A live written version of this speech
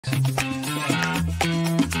There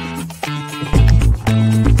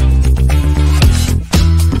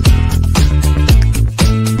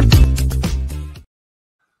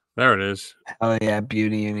it is. Oh yeah,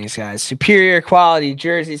 Beauty Unis, guys. Superior quality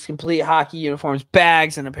jerseys, complete hockey uniforms,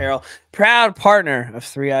 bags, and apparel. Proud partner of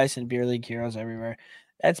 3 Ice and Beer League heroes everywhere.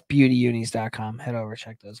 That's beautyunis.com. Head over,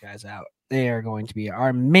 check those guys out. They are going to be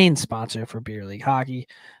our main sponsor for Beer League hockey.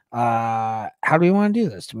 How do we want to do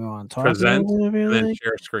this? Do we want to talk Present about and Beer then League?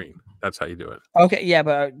 share screen. That's how you do it. Okay, yeah,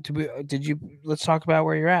 but let's talk about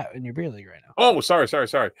where you're at in your Beer League right now. Oh, sorry.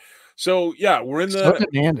 So yeah, we're in So the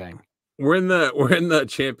demanding. we're in the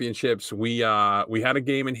championships. We had a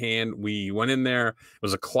game in hand. We went in there. It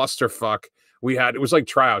was a clusterfuck. It was like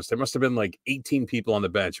tryouts. There must have been like 18 people on the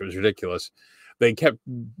bench. It was ridiculous. They kept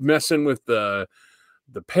messing with the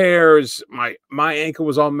pairs. My ankle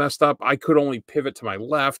was all messed up. I could only pivot to my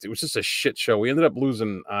left. It was just a shit show. We ended up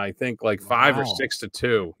losing, I think, like 5 or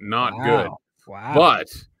 6-2. Not good. Wow. But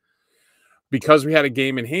because we had a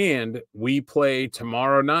game in hand, we play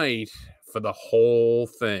tomorrow night for the whole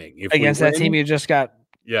thing. If against that team you just got.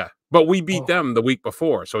 Yeah, but we beat them the week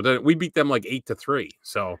before, so we beat them like 8-3.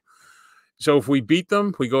 So if we beat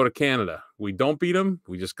them, we go to Canada. We don't beat them,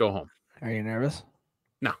 we just go home. Are you nervous?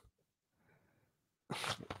 No.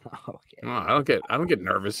 Okay. No, I don't get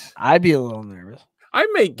nervous. I'd be a little nervous. I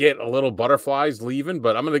may get a little butterflies leaving,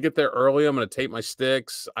 but I'm going to get there early. I'm going to tape my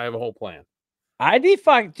sticks. I have a whole plan. I'd be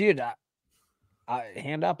fucking, dude.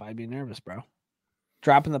 Hand up, I'd be nervous, bro.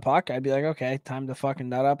 Dropping the puck, I'd be like, okay, time to fucking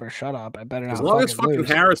nut up or shut up. I better not. As long as fucking lose.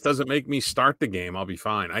 Harris doesn't make me start the game, I'll be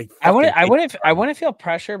fine. I wouldn't feel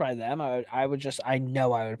pressure by them. I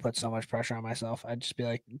know I would put so much pressure on myself. I'd just be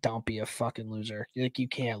like, don't be a fucking loser. Like, you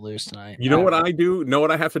can't lose tonight. You know what I do? Know what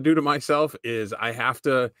I have to do to myself is I have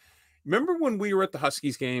to remember when we were at the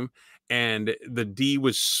Huskies game and the D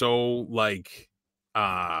was so like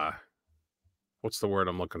what's the word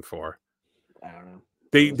I'm looking for? I don't know.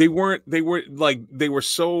 They were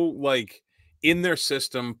so like in their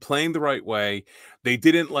system, playing the right way. They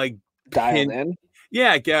didn't like dial in.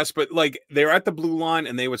 Yeah, I guess, but like they're at the blue line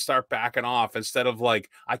and they would start backing off instead of like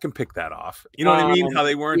I can pick that off. You know what I mean? How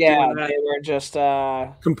they weren't doing that. They were just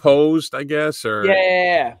composed, I guess, or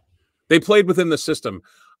yeah. They played within the system.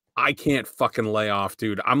 I can't fucking lay off,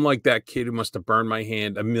 dude. I'm like that kid who must have burned my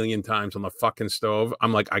hand a million times on the fucking stove.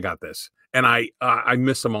 I'm like, I got this. And I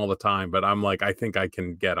miss them all the time, but I'm like, I think I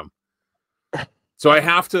can get them. So I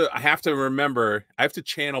have to remember, I have to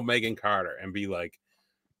channel Megan Carter and be like,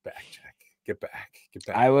 back, Jack, get back.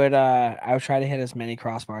 I would try to hit as many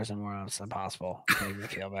crossbars and warm-ups as possible to make me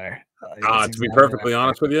feel better. To be perfectly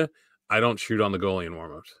honest with you, I don't shoot on the goalie in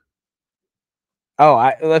warm-ups. Oh,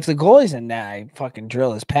 if the goalie's in net, I fucking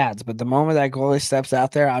drill his pads. But the moment that goalie steps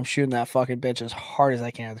out there, I'm shooting that fucking bitch as hard as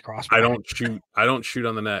I can at the crossbar. I don't shoot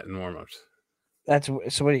on the net in warm-ups.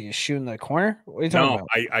 So what are you shooting the corner? What are you talking about?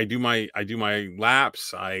 I do my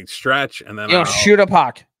laps, I stretch, and then you don't shoot a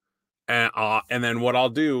puck. And then what I'll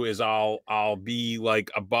do is I'll be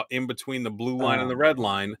like in between the blue line and the red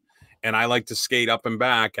line, and I like to skate up and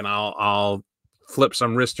back, and I'll flip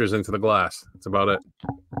some wristers into the glass. That's about it.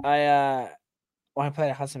 When I played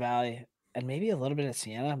at Hudson Valley and maybe a little bit at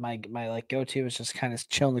Siena, my like go-to was just kind of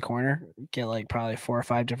chill in the corner, get like probably 4 or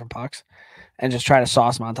 5 different pucks, and just try to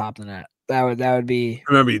sauce them on top of the net. That would be.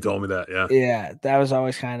 I remember you told me that. Yeah. Yeah, that was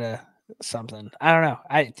always kind of something. I don't know.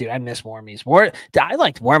 I miss warmies. I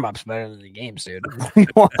liked warm-ups better than the games, dude.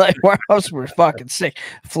 Like warm-ups were fucking sick.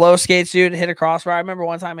 Flow skates, dude. Hit a crossbar. I remember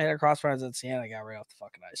one time I hit a crossbar at Siena. I got right off the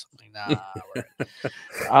fucking ice. I'm like,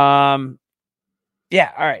 nah.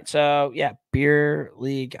 Yeah. All right. So yeah, Beer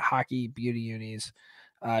League Hockey Beauty Unis.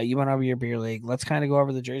 You went over your Beer League. Let's kind of go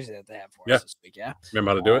over the jersey that they have for us this week. Yeah.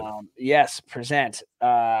 Remember how to do it? Yes. Present.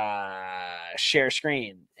 Share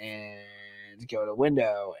screen and go to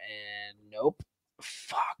window and nope.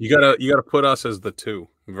 Fuck. You gotta put us as the 2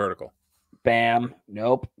 vertical. Bam.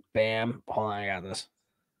 Nope. Bam. Hold on. I got this.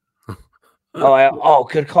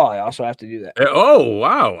 Good call. I also have to do that. Oh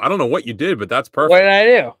wow. I don't know what you did, but that's perfect. What did I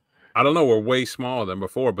do? I don't know. We're way smaller than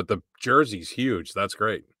before, but the jersey's huge. That's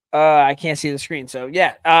great. I can't see the screen. So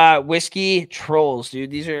yeah, Whiskey Trolls, dude.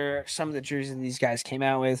 These are some of the jerseys these guys came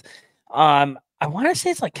out with. I want to say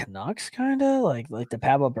it's like Canucks, kind of like the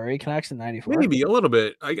Pablo Burry Canucks in '94. Maybe a little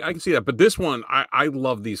bit. I can see that, but this one, I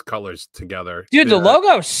love these colors together, dude. The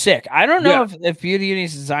logo's sick. I don't know if Beauty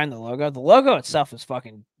Unis designed the logo. The logo itself is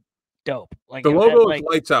fucking dope. Like the logo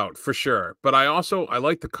lights out for sure. But I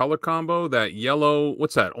like the color combo. That yellow,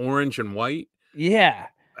 what's that? Orange and white. Yeah.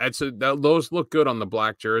 Those look good on the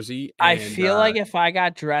black jersey. I feel like if I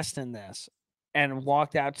got dressed in this, and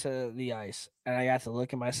walked out to the ice and I got to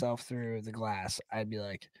look at myself through the glass, I'd be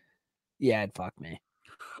like, yeah, it'd fuck me.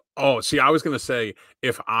 Oh, see, I was gonna say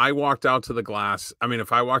if I walked out to the glass, I mean,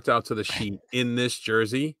 if I walked out to the sheet in this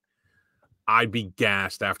jersey, I'd be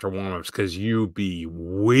gassed after warmups because you'd be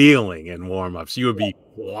wheeling in warmups. You would be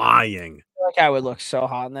flying. I feel like I would look so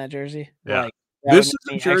hot in that jersey. Yeah. Like that This would is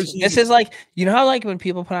a make me jersey. this is like, you know how like when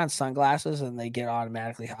people put on sunglasses and they get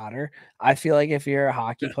automatically hotter? I feel like if you're a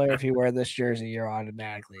hockey player, if you wear this jersey, you're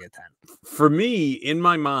automatically a 10. For me, in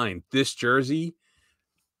my mind, this jersey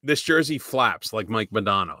flaps like Mike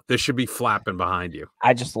Madonna. This should be flapping behind you.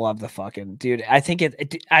 I just love the fucking dude. I think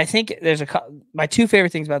there's my two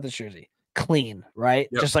favorite things about this jersey. Clean, right?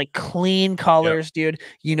 Yep. Just like clean colors, dude.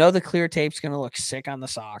 You know the clear tape's gonna look sick on the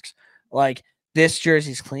socks. Like this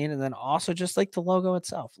jersey's clean, and then also just like the logo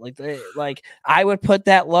itself. Like I would put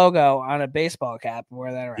that logo on a baseball cap and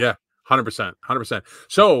wear that around. Yeah, 100%.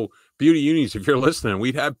 So, Beauty Unis, if you're listening,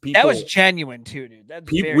 we've had people. That was genuine too, dude.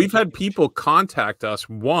 We've had people contact us,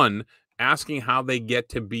 one, asking how they get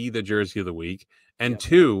to be the jersey of the week, and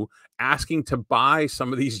two, asking to buy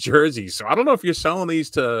some of these jerseys. So I don't know if you're selling these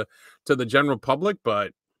to the general public,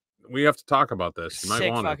 but we have to talk about this. You might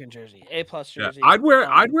Sick want fucking jersey. A+ jersey. Yeah, I'd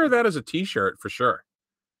wear that as a t-shirt for sure.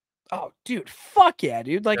 Oh, dude, fuck yeah,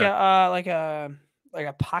 dude. Like a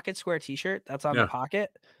pocket square t-shirt that's on the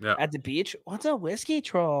pocket at the beach. What's a whiskey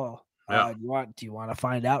troll? Yeah. Do you want to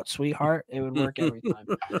find out, sweetheart? It would work every time.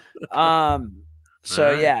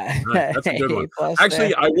 So yeah. That's a good one.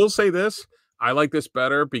 Actually, I will say this. I like this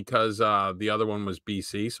better because the other one was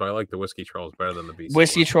BC, so I like the Whiskey Trolls better than the BC.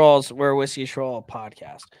 Whiskey Trolls, we're a Whiskey Troll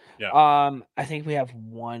podcast. Yeah. I think we have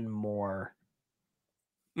one more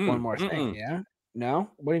thing. Yeah.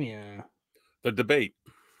 No? What do you mean? The debate.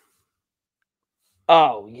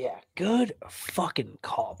 Oh yeah, good fucking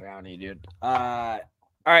call, Brownie, dude. All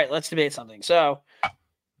right, let's debate something. So,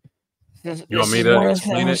 you want me to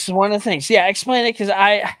explain it? This is one of the things. Yeah, explain it because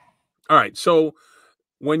I. All right, so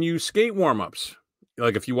when you skate warm-ups,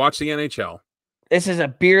 like if you watch the NHL, this is a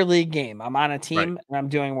beer league game. I'm on a team and I'm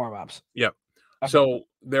doing warm-ups. Yep. Okay. So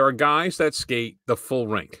there are guys that skate the full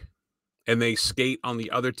rink, and they skate on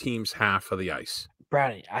the other team's half of the ice.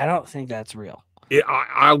 Brownie, I don't think that's real.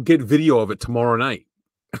 I'll get video of it tomorrow night.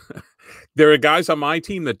 There are guys on my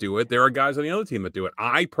team that do it. There are guys on the other team that do it.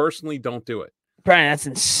 I personally don't do it. Brownie, that's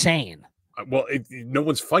insane. Well, no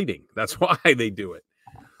one's fighting. That's why they do it.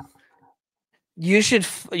 You should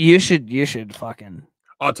fucking.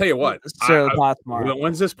 I'll tell you what.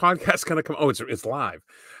 When's this podcast gonna come? Oh, it's live.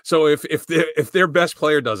 So if their best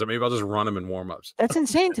player does it, maybe I'll just run them in warmups. That's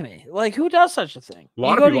insane to me. Like, who does such a thing? A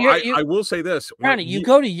lot of people. I will say this, Brownie. You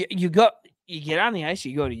get on the ice.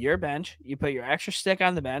 You go to your bench. You put your extra stick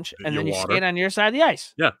on the bench, and then you skate on your side of the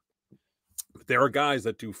ice. Yeah. There are guys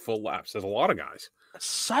that do full laps. There's a lot of guys.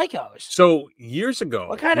 Psychos. So years ago,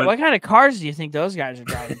 what kind of cars do you think those guys are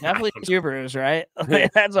driving? Definitely Subarus, right?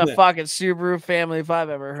 Like, that's a fucking Subaru family if I've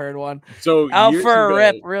ever heard one. So out for a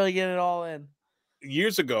rip, really get it all in.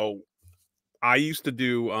 Years ago, I used to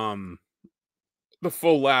do the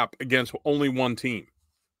full lap against only one team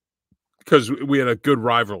because we had a good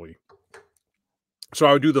rivalry. So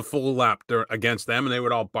I would do the full lap against them, and they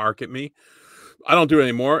would all bark at me. I don't do it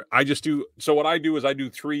anymore. I just do. So what I do is I do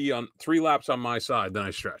three laps on my side, then I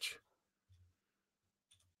stretch.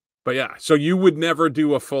 But yeah, so you would never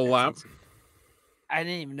do a full lap. I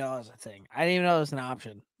didn't even know it was a thing. I didn't even know it was an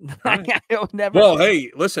option. Right. I never. Well, hey,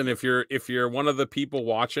 listen, if you're one of the people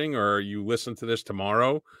watching or you listen to this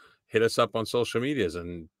tomorrow, hit us up on social medias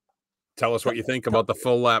and tell us what you think about the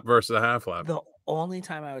full lap versus the half lap. The only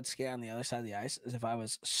time I would skate on the other side of the ice is if I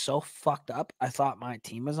was so fucked up I thought my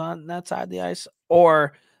team was on that side of the ice,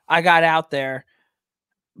 or I got out there.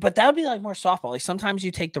 But that would be like more softball. Like sometimes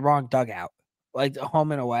you take the wrong dugout, like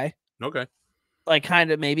home and away. Okay. Like kind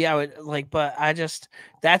of maybe I would like, but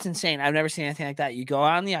that's insane. I've never seen anything like that. You go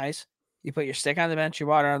out on the ice, you put your stick on the bench, your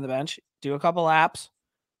water on the bench, do a couple laps,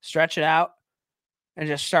 stretch it out, and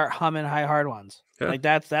just start humming high hard ones. Yeah. Like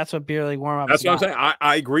that's what beer league warm up. That's what I'm saying.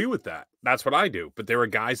 I agree with that. That's what I do. But there are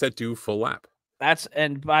guys that do full lap.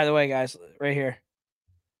 And by the way, guys, right here,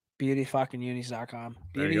 beautyfuckingunis.com.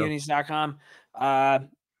 Beautyunis.com.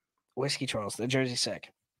 Whiskey Trolls. The jersey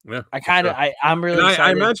sick. Yeah. I'm really excited.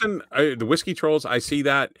 I imagine the Whiskey Trolls, I see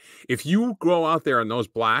that if you go out there in those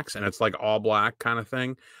blacks and it's like all black kind of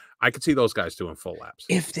thing, I could see those guys doing full laps.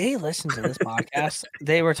 If they listen to this podcast,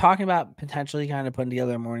 they were talking about potentially kind of putting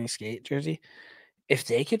together a morning skate jersey. If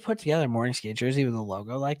they could put together a morning skate jersey with a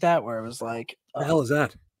logo like that, where it was like, what the hell is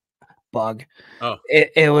that? Bug. Oh,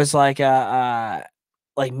 it was like a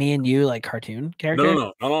Like me and you, like cartoon character?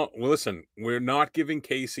 No. Well, listen, we're not giving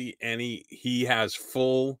Casey any. He has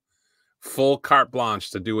full carte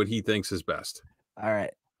blanche to do what he thinks is best. All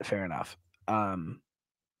right, fair enough. 3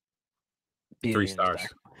 stars.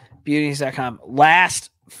 Beautyunis.com. Last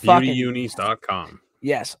fucking Beautyunis.com.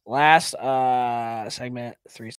 yes, last segment 3